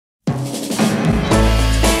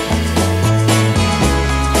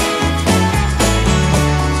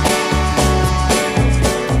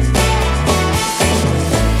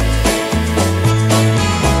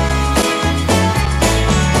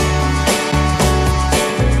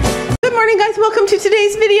welcome to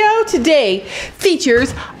today's video. Today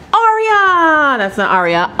features Aria. That's not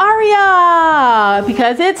Aria, Aria,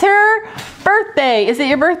 because it's her birthday. Is it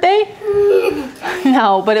your birthday?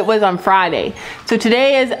 No, but it was on Friday. So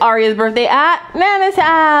today is Aria's birthday at Nana's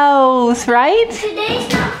house, right?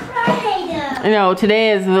 Today's not Friday though. No,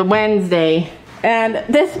 today is Wednesday. And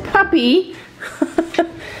this puppy,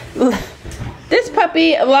 this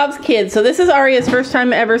puppy loves kids. So this is Aria's first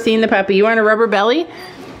time ever seeing the puppy. You want to rub her belly?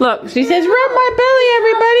 Look, she says, rub my belly,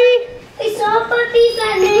 everybody. We saw puppies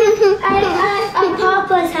at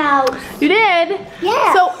Papa's house. You did?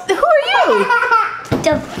 Yeah. So who are you?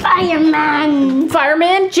 The fireman.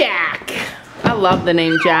 Fireman Jack. I love the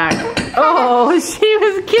name Jack. Oh, she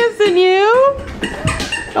was kissing you.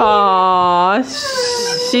 Aw,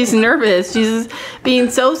 she's nervous. She's being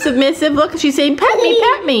so submissive. Look, she's saying, pet me,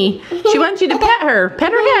 pet me. She wants you to pet her.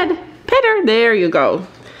 Pet her head. Pet her. There you go.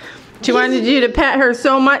 She wanted you to pet her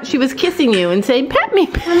so much she was kissing you and saying, pet me,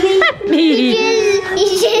 pet me.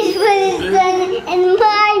 He just put his gun in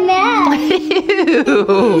my mouth.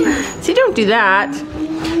 Ew. See, don't do that.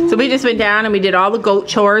 So we just went down and we did all the goat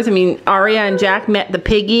chores. I mean, Aria and Jack met the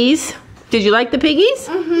piggies. Did you like the piggies?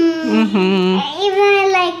 Even I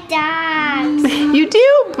like dogs. You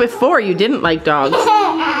do? Before you didn't like dogs.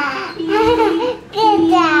 Good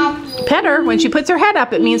dog. Pet her. When she puts her head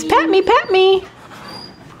up, it means pet me, pet me.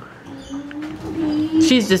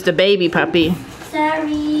 She's just a baby puppy.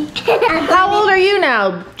 Sorry. How old are you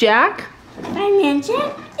now, Jack? Fireman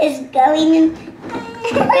Jack is going in.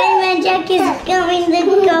 Fireman Jack is going to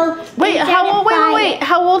go. Wait, how old? Wait.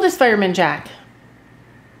 How old is Fireman Jack?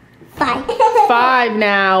 5. 5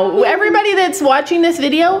 now. Everybody that's watching this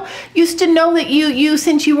video used to know that you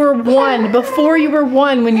since you were 1, before you were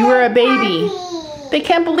 1, when you were a baby. They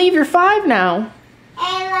can't believe you're 5 now.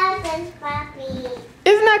 I love this puppy.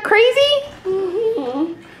 Isn't that crazy?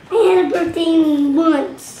 I had a birthday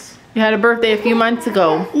once. You had a birthday a few months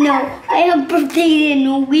ago. No, I have a birthday in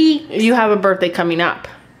a week. You have a birthday coming up.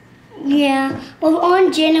 Yeah. Well,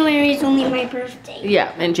 on January is only my birthday.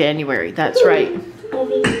 Yeah, in January. That's right.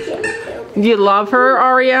 Only You love her,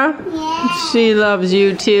 Aria? Yeah. She loves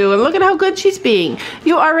you too. And look at how good she's being.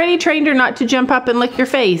 You already trained her not to jump up and lick your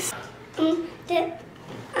face. Mom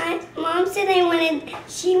said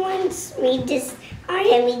she wants me to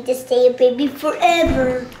stay a baby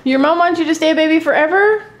forever. Your mom wants you to stay a baby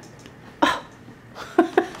forever? Oh.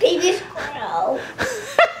 Babies grow.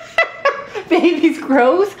 Babies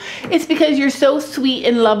grows? It's because you're so sweet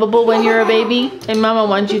and lovable when you're a baby, and Mama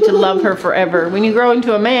wants you to love her forever. When you grow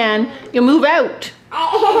into a man, you move out.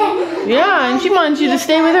 Yeah, and she wants you to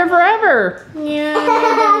stay with her forever.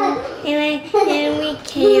 Yeah, and we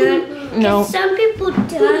can't. No. Some people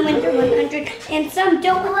die when they're 100, and some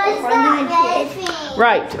don't when they're 100.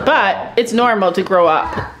 Right, but it's normal to grow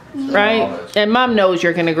up, right? And Mom knows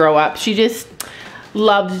you're gonna grow up. She just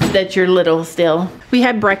loves that you're little still. We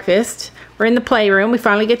had breakfast. We're in the playroom. We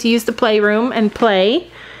finally get to use the playroom and play.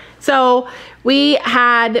 So we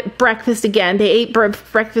had breakfast again. They ate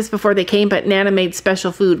breakfast before they came, but Nana made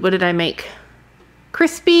special food. What did I make?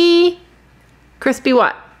 Crispy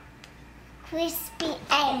what? Crispy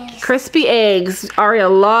eggs. Crispy eggs. Aria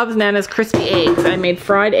loves Nana's crispy eggs. I made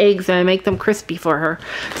fried eggs and I make them crispy for her.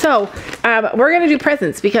 So we're gonna do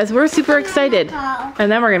presents because we're super excited.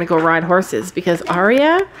 And then we're gonna go ride horses because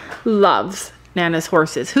Aria loves Nana's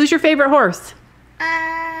horses. Who's your favorite horse?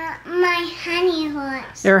 My honey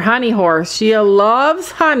horse. Your honey horse. She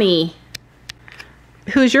loves honey.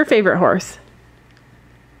 Who's your favorite horse?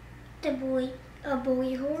 A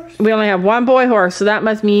boy horse. We only have one boy horse, so that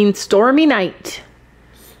must mean Stormy Night.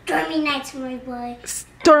 Stormy Night's my boy.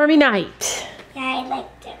 Stormy Night. Yeah, I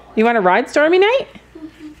like that one. You want to ride Stormy Night?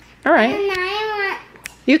 All right. And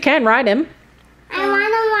You can ride him. I want to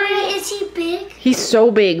ride. Is he big? He's so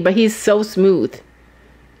big, but he's so smooth.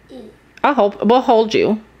 We'll hold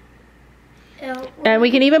you. And we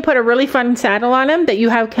can even put a really fun saddle on him that you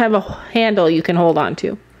have a handle you can hold on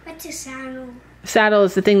to. What's a saddle? Saddle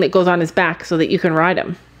is the thing that goes on his back so that you can ride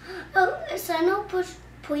him. Oh, a saddle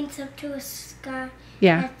points up to a sky.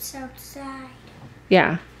 Yeah. That's outside.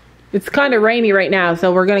 Yeah. It's kind of rainy right now,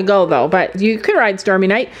 so we're going to go though. But you could ride Stormy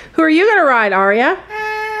Night. Who are you going to ride, Aria?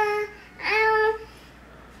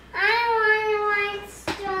 I want to ride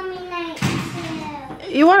Stormy Night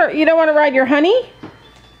too. You don't want to ride your honey?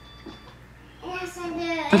 Yes, I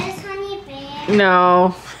do. Is honey big?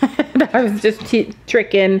 No. I was just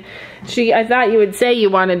tricking. I thought you would say you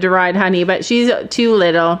wanted to ride Honey, but she's too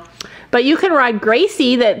little. But you can ride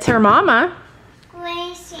Gracie, that's her mama.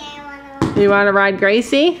 Gracie, I want to ride. You want to ride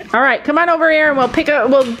Gracie? All right, come on over here and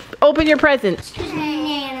we'll open your presents.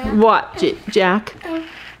 Nana. What, Jack? Did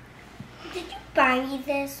you buy me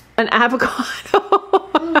this? An avocado?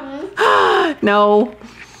 Mm-hmm. No.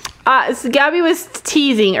 So Gabby was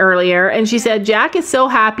teasing earlier, and she said Jack is so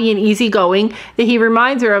happy and easygoing that he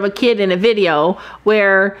reminds her of a kid in a video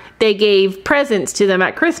where they gave presents to them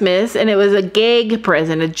at Christmas, and it was a gag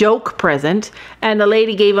present, a joke present, and the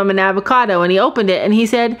lady gave him an avocado, and he opened it, and he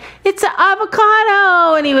said, "It's an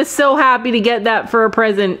avocado!" And he was so happy to get that for a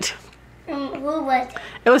present. Who was it?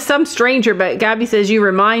 It was some stranger, but Gabby says you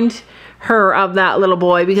remind her of that little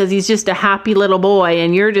boy because he's just a happy little boy,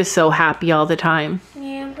 and you're just so happy all the time.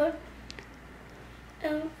 Yeah, but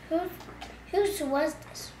whose was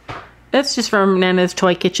this? That's just from Nana's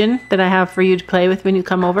toy kitchen that I have for you to play with when you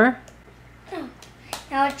come over. Oh,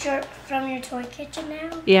 now it's from your toy kitchen now?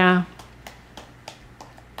 Yeah.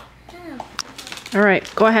 Oh. All right,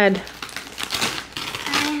 go ahead.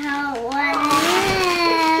 I know what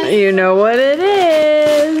it is. You know what it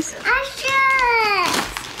is. A shirt.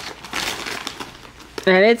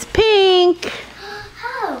 And it's pink.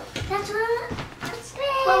 Oh, that's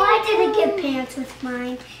pink. Well, I didn't get pants with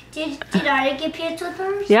mine. Did I get pants with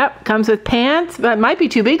hers? Yep, comes with pants, but it might be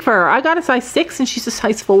too big for her. I got a size 6 and she's a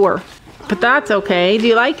size 4. But that's okay. Do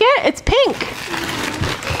you like it? It's pink. Let's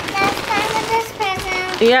start with this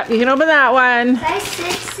present. Yep, you can open that one. Size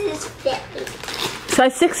 6 is fit me.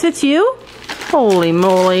 Size 6 fits you? Holy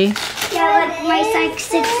moly. Yeah, like my size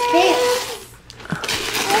 6 fits.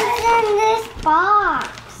 What's in this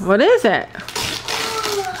box? What is it?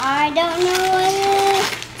 I don't know what it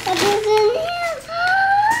is. What is in here?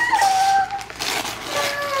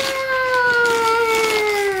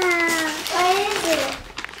 What is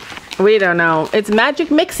it? We don't know. It's magic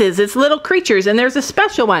mixes. It's little creatures, and there's a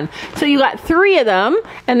special one. So you got 3 of them,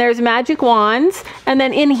 and there's magic wands, and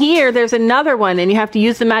then in here there's another one, and you have to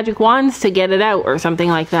use the magic wands to get it out or something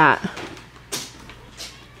like that.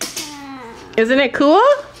 Isn't it cool?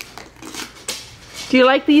 Do you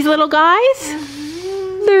like these little guys?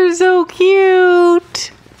 They're so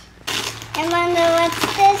cute. I wonder what's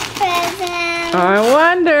this present. I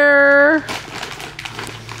wonder.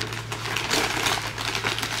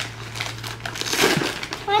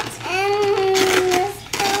 What's in this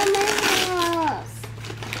house?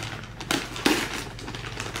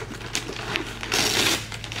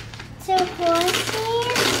 So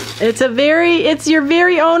Horsey? It's your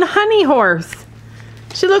very own honey horse.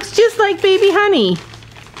 She looks just like baby honey.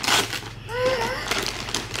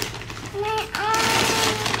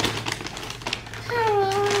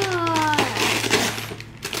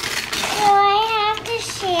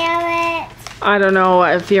 I don't know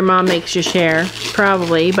if your mom makes you share,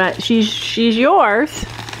 probably, but she's yours.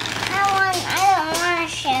 I don't want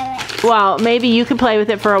to share it. Well, maybe you could play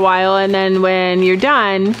with it for a while, and then when you're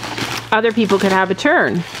done, other people could have a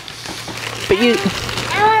turn. But I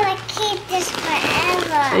want to keep this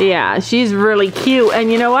forever. Yeah, she's really cute,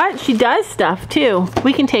 and you know what? She does stuff too.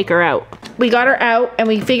 We can take her out. We got her out, and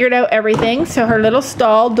we figured out everything. So her little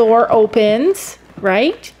stall door opens,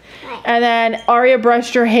 right? And then Aria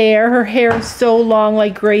brushed her hair. Her hair is so long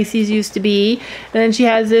like Gracie's used to be. And then she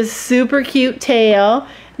has this super cute tail.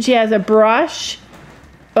 She has a brush.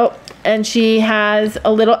 Oh, and she has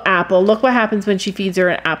a little apple. Look what happens when she feeds her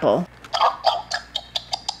an apple.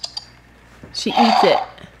 She eats it.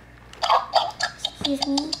 Excuse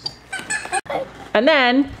me. And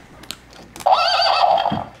then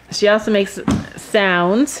she also makes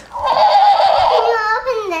sounds. Can you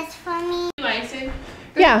open this for me?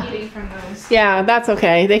 Yeah. Yeah, that's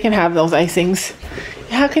okay. They can have those icings.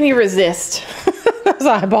 How can you resist those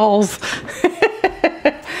eyeballs?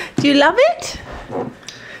 Do you love it?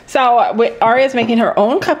 So Aria's making her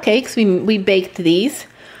own cupcakes. We baked these.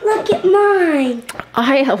 Look at mine.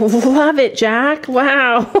 I love it, Jack.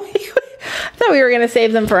 Wow. I thought we were going to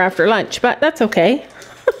save them for after lunch, but that's okay.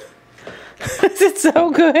 Is it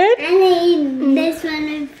so good? I need this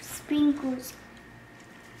one with sprinkles.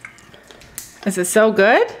 Is it so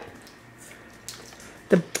good?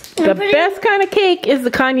 The best kind of cake is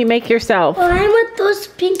the kind you make yourself. Oh, I want those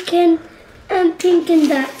pink and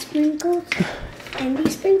that sprinkles and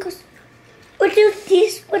these sprinkles. What are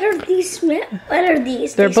these? What are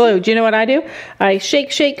these? They're blue. Do you know what I do? I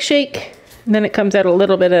shake, shake, shake, and then it comes out a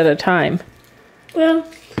little bit at a time. Well,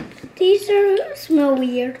 these smell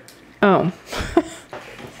weird. Oh.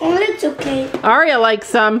 Oh, it's okay. Aria likes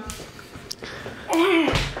some.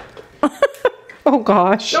 Oh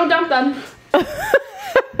gosh. Don't dump them.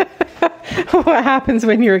 What happens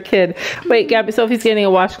when you're a kid? Wait, Gabby, Sophie's getting a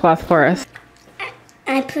washcloth for us.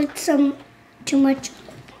 I put too much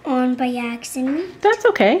on by accident. That's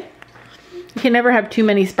okay. You can never have too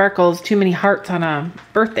many sparkles, too many hearts on a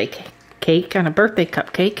birthday cake, on a birthday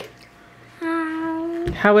cupcake.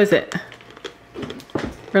 How is it?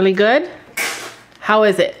 Really good? How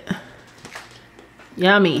is it?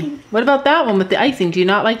 Yummy. What about that one with the icing? Do you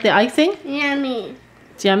not like the icing? Yummy.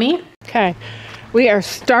 It's yummy? Okay. We are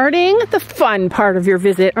starting the fun part of your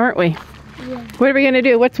visit, aren't we? Yeah. What are we going to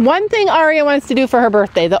do? What's one thing Aria wants to do for her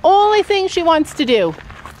birthday? The only thing she wants to do.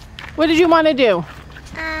 What did you want to do?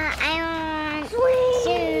 I want to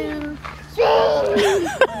swing.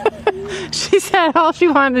 She said all she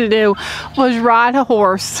wanted to do was ride a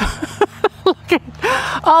horse. Look at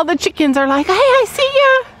all the chickens are like, hey, I see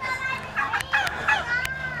ya.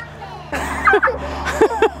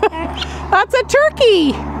 That's a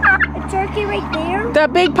turkey. A turkey right there? The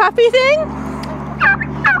big puffy thing?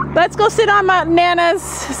 Let's go sit on Nana's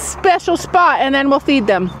special spot and then we'll feed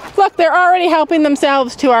them. Look, they're already helping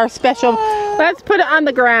themselves to our special. Let's put it on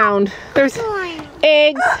the ground. There's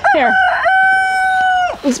eggs. Here.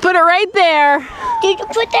 Let's put it right there. Did you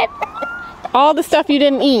put that? All the stuff you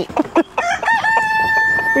didn't eat. What's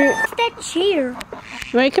that chair?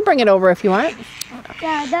 Well, you can bring it over if you want.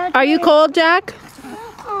 Yeah, Are you cold, Jack?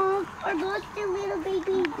 Are those the little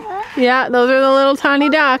baby ducks? Yeah, those are the little tiny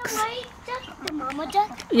ducks. White duck? The mama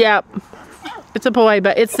duck? Yep. It's a boy,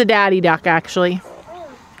 but it's the daddy duck, actually.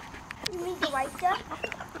 You mean the white duck?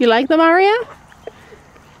 You like them, Aria?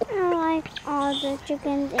 I like all the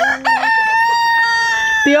chickens in there.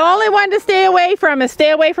 The only one to stay away from is stay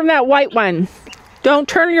away from that white one. Don't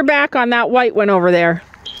turn your back on that white one over there.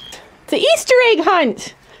 It's an Easter egg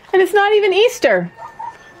hunt, and it's not even Easter.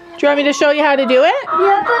 Do you want me to show you how to do it?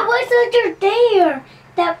 Yeah, but what's under there?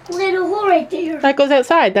 That little hole right there. That goes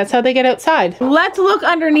outside. That's how they get outside. Let's look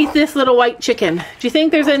underneath this little white chicken. Do you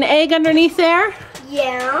think there's an egg underneath there?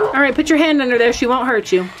 Yeah. All right, put your hand under there. She won't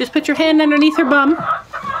hurt you. Just put your hand underneath her bum.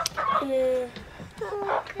 Okay.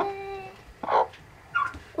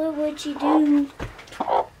 What would she do?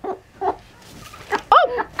 Oh,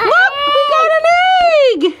 look, we got an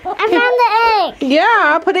egg. I found the egg.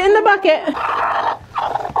 Yeah, put it in the bucket.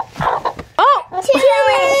 Oh,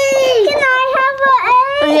 Chili. Can I have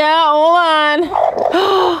an egg? yeah, hold on.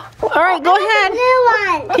 All right, go ahead. New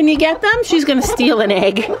one. Can you get them? She's gonna steal an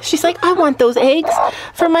egg. She's like, I want those eggs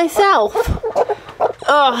for myself.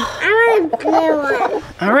 Oh. I want a blue one.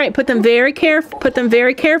 All right, put them very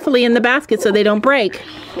carefully in the basket so they don't break.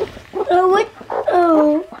 Oh, what?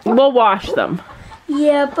 Oh. We'll wash them.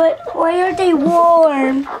 Yeah, but why are they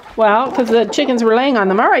warm? Well, because the chickens were laying on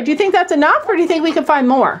them. All right, do you think that's enough or do you think we can find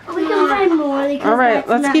more? We can find more. All right,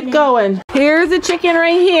 let's keep going. Here's a chicken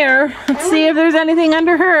right here. Let's see if there's anything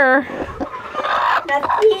under her.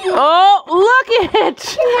 Oh, look at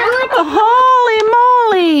it! Holy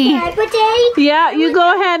moly! Can I put the egg? Yeah, you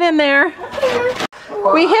go ahead in there.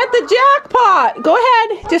 We hit the jackpot. Go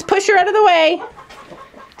ahead. Just push her out of the way.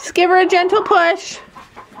 Just give her a gentle push.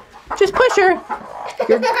 Just push her. What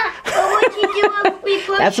would you do if we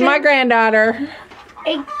push That's her? my granddaughter.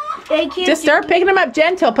 I can't Just start picking them up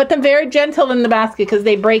gentle. Put them very gentle in the basket because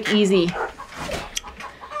they break easy.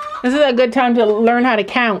 This is a good time to learn how to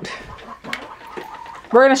count.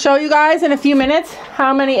 We're going to show you guys in a few minutes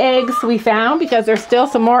how many eggs we found because there's still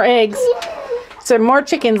some more eggs. Some more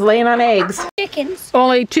chickens laying on eggs. Chickens.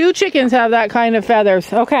 Only 2 chickens have that kind of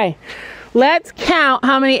feathers. Okay, let's count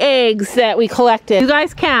how many eggs that we collected. You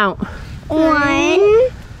guys count. 1,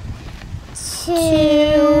 2,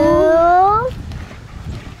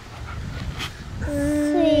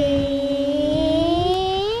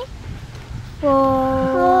 3,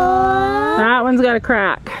 4. That one's got a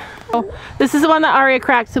crack. Oh, this is the one that Aria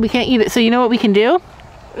cracked, so we can't eat it. So you know what we can do?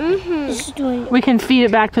 We can feed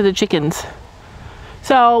it back to the chickens.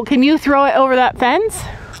 So can you throw it over that fence?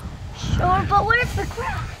 Sure, but what if it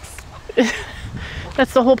cracks?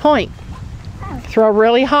 That's the whole point. Throw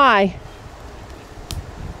really high.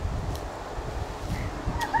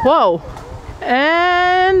 Whoa.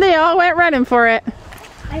 And they all went running for it.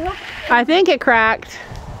 I think it cracked.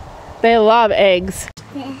 They love eggs.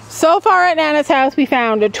 So far at Nana's house we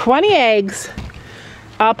found 20 eggs,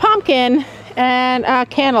 a pumpkin, and a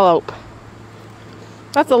cantaloupe.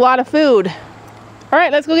 That's a lot of food. All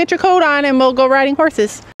right, let's go get your coat on and we'll go riding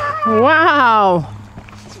horses. Wow.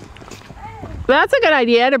 That's a good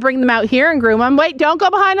idea to bring them out here and groom them. Wait, don't go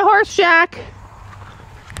behind a horse, Jack.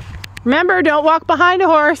 Remember, don't walk behind a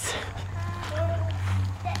horse.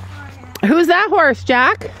 Who's that horse,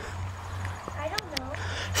 Jack? I don't know.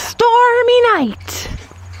 Stormy night.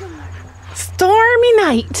 Stormy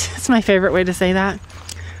night. That's my favorite way to say that.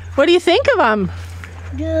 What do you think of them?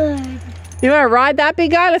 Good. You want to ride that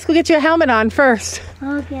big guy? Let's go get you a helmet on first.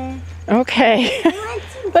 Okay. Okay.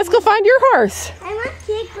 Let's go find your horse. I want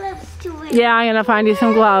kid gloves to wear. Yeah, I'm going to find you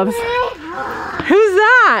some gloves. Who's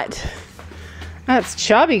that? That's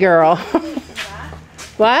Chubby Girl.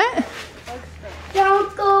 What?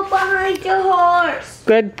 Don't go behind the horse.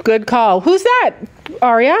 Good call. Who's that,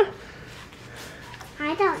 Aria?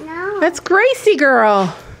 I don't know. That's Gracie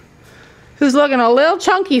girl, who's looking a little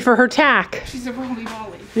chunky for her tack. She's a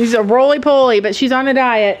roly-poly. She's a roly-poly, but she's on a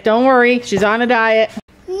diet. Don't worry, she's on a diet.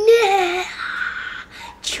 Yeah.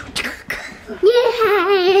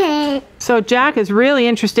 So Jack is really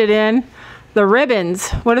interested in the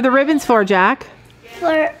ribbons. What are the ribbons for, Jack?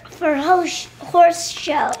 For horse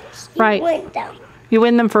shows. Right. You win them. You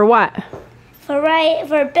win them for what? For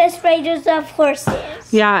best riders of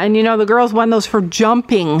horses. Yeah, and you know the girls won those for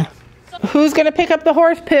jumping. Who's gonna pick up the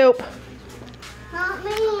horse poop? Not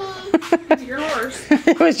me. It's your horse.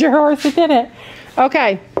 It was your horse that did it.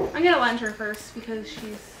 Okay. I'm gonna lunge her first because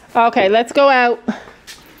she's... Okay, let's go out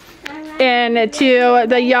into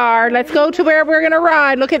the yard. Let's go to where we're gonna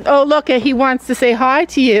ride. Look at, oh look, he wants to say hi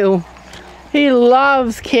to you. He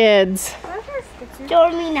loves kids.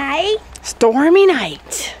 Stormy night. Stormy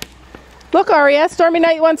night. Look, Aria, Stormy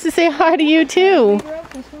night wants to say hi to you too.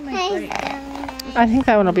 I think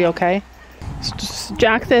that one will be okay.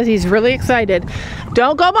 Jack says he's really excited.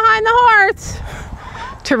 Don't go behind the horse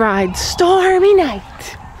to ride Stormy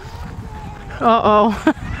night.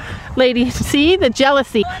 Uh-oh. Lady, see the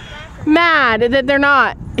jealousy. Mad that they're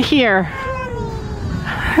not here.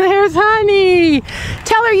 There's Honey.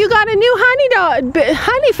 Tell her you got a new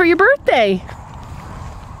honey for your birthday.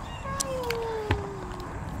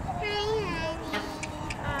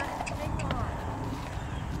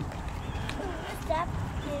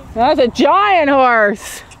 That's a giant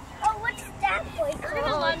horse. Oh, what's that boy called? We're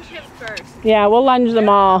gonna lunge him first. Yeah, we'll lunge them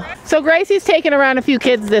all. So Gracie's taking around a few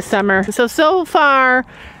kids this summer. So far,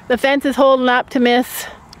 the fence is holding up to Miss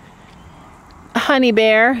Honey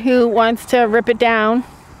Bear, who wants to rip it down.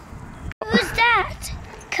 Who's that?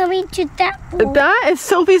 Coming to that boy. That is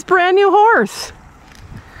Sophie's brand new horse.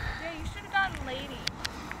 Yeah, you should have gotten Lady.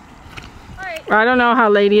 Alright. I don't know how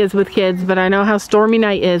Lady is with kids, but I know how Stormy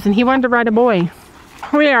Night is, and he wanted to ride a boy.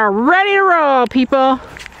 We are ready to roll, people.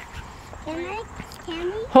 Can we?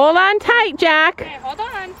 Hold on tight, Jack. Okay, hold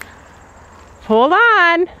on. Hold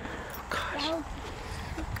on. Gosh.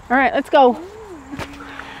 All right, let's go.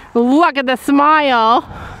 Look at the smile.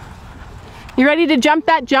 You ready to jump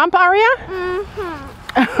that jump, Aria? Mm-hmm.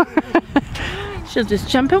 She'll just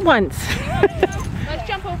jump it once. Let's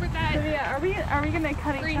jump over that. Yeah, are we gonna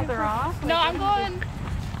cut each other off? No, I'm going.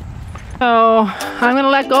 So I'm gonna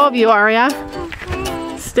let go of you, Aria.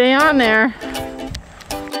 Stay on there.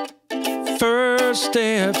 First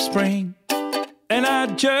day of spring, and I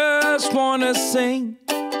just wanna sing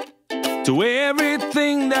to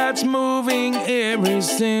everything that's moving, every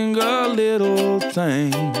single little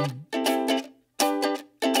thing.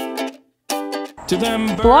 To them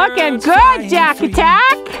birds Looking good, flying Jack free,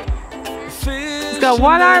 Attack. fish got in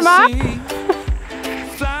one the arm up. sea,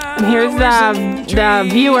 And here's flowers in the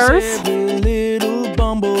trees, viewers. every little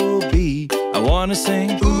bumblebee. I wanna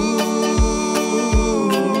sing. Ooh,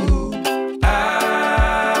 ah,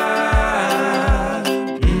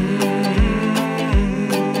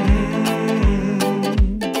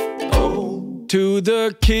 oh. To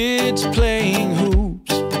the kids playing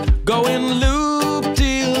hoops, going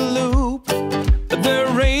loop-de-loop, their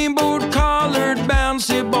rainbow-colored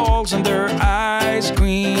bouncy balls and their ice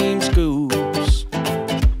cream scoops.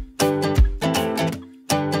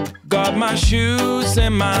 Got my shoes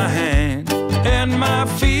in my hand and my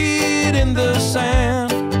feet in the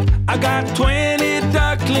sand. I got 20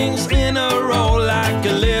 ducklings in a row like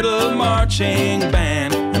a little marching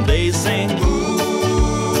band, and they sing ooh,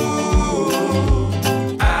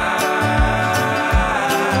 ah,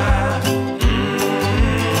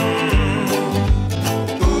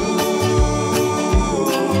 ooh,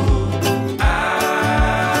 ah,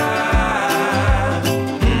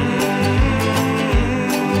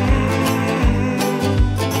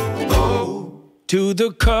 oh. To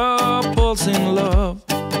the couples in love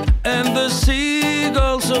and the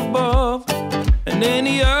seagulls above, and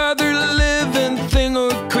any other living thing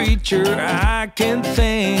or creature I can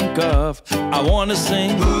think of, I wanna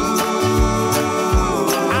sing.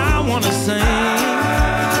 I wanna sing.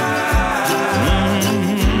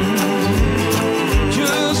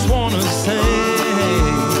 Just wanna sing.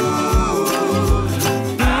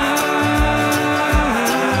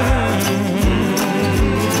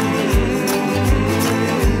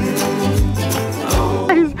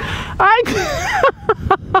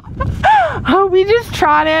 Oh, we just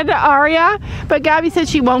trotted Aria, but Gabby said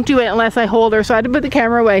she won't do it unless I hold her, so I had to put the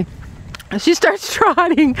camera away. She starts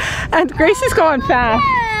trotting, and Gracie's going fast.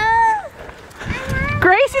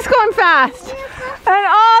 Gracie's going fast, and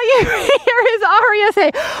all you hear is Aria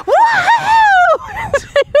say,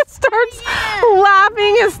 "Woohoo!"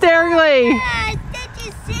 hysterically. Yes, did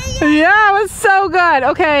you see it? Yeah, it was so good.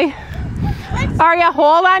 Okay. Aria,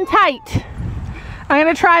 hold on tight. I'm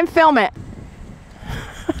going to try and film it.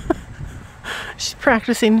 She's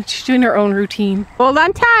practicing. She's doing her own routine. Hold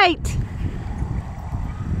on tight.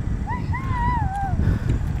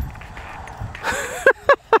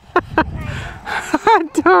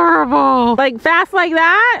 Adorable. Like fast like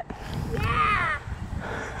that? Yeah.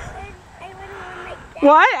 I wouldn't want to make that.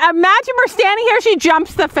 What? Imagine we're standing here, she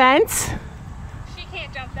jumps the fence. She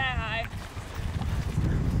can't jump that high.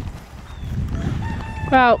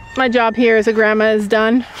 Well, my job here as a grandma is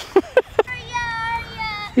done.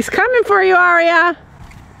 He's coming for you, Aria.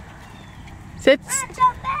 Sit. Not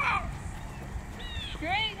so fast. You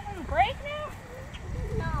ready to have a break now?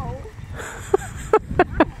 No.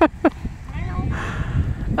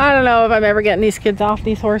 I don't know if I'm ever getting these kids off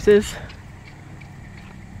these horses.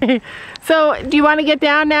 So, do you want to get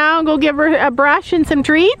down now and go give her a brush and some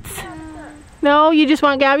treats? No, you just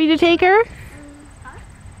want Gabby to take her?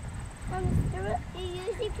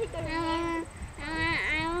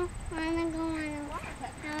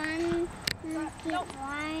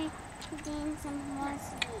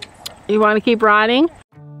 You want to keep riding?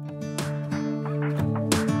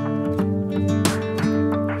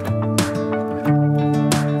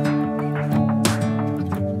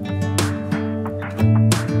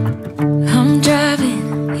 I'm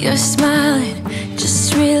driving, you're smiling,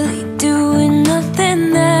 just really doing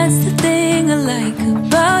nothing. That's the thing I like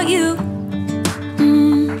about you.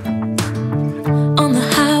 On the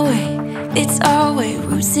highway, it's our way,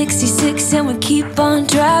 Route 66, and we keep on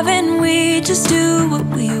driving. We just do what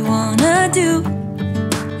we wanna do.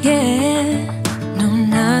 Yeah, no,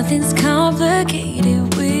 nothing's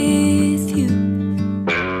complicated with you.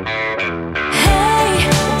 Hey,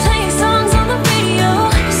 playing songs on the radio,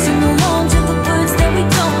 sing along to the words that we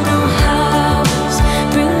don't know how.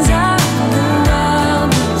 Brings out the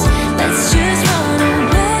wildness. Let's just run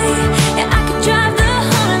away. Yeah, I could drive the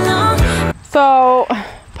whole along. So,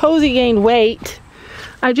 Posey gained weight.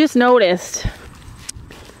 I just noticed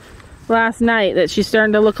last night that she's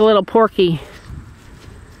starting to look a little porky.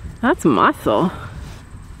 That's muscle.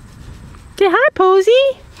 Say hi, Posey.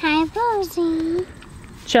 Hi, Posey.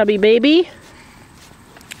 Chubby baby.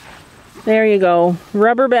 There you go.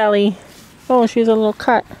 Rubber belly. Oh, she's a little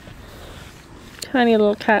cut. Tiny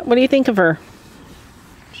little cut. What do you think of her?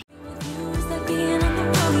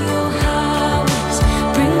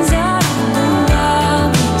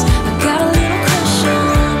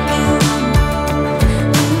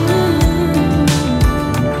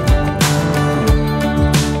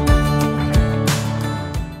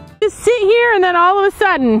 Just sit here and then all of a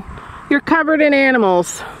sudden you're covered in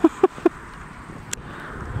animals.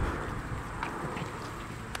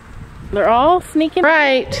 They're all sneaking.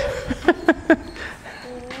 Right.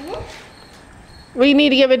 We need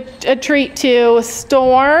to give a treat to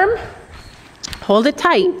Storm. Hold it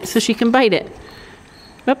tight so she can bite it.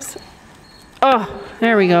 Oops. Oh,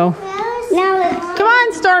 there we go. Now let's Come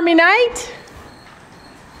on, Stormy Night.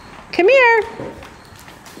 Come here.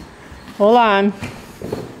 Hold on.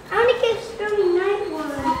 I want to give Stormy Night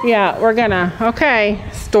one. Yeah, we're gonna. Okay.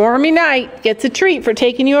 Stormy Night gets a treat for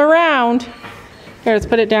taking you around. Here, let's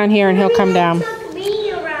put it down here and he'll come down. Took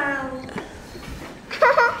me around.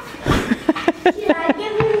 Should I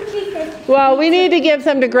give him a treat? Well, we need to give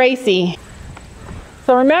some to Gracie.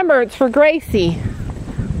 So remember, it's for Gracie.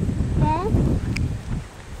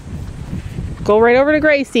 Go right over to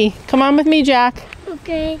Gracie. Come on with me, Jack.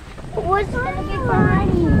 Okay. What's gonna get for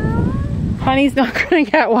Honey? Honey's not gonna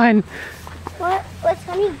get one. What's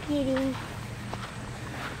Honey getting?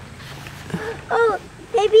 Oh,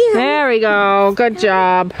 maybe Honey. There we go. Good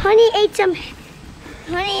job. Honey ate some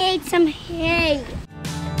hay.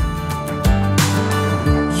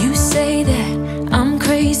 You say that I'm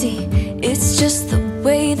crazy. It's just the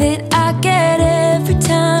way that I get every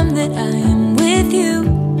time that I am with you.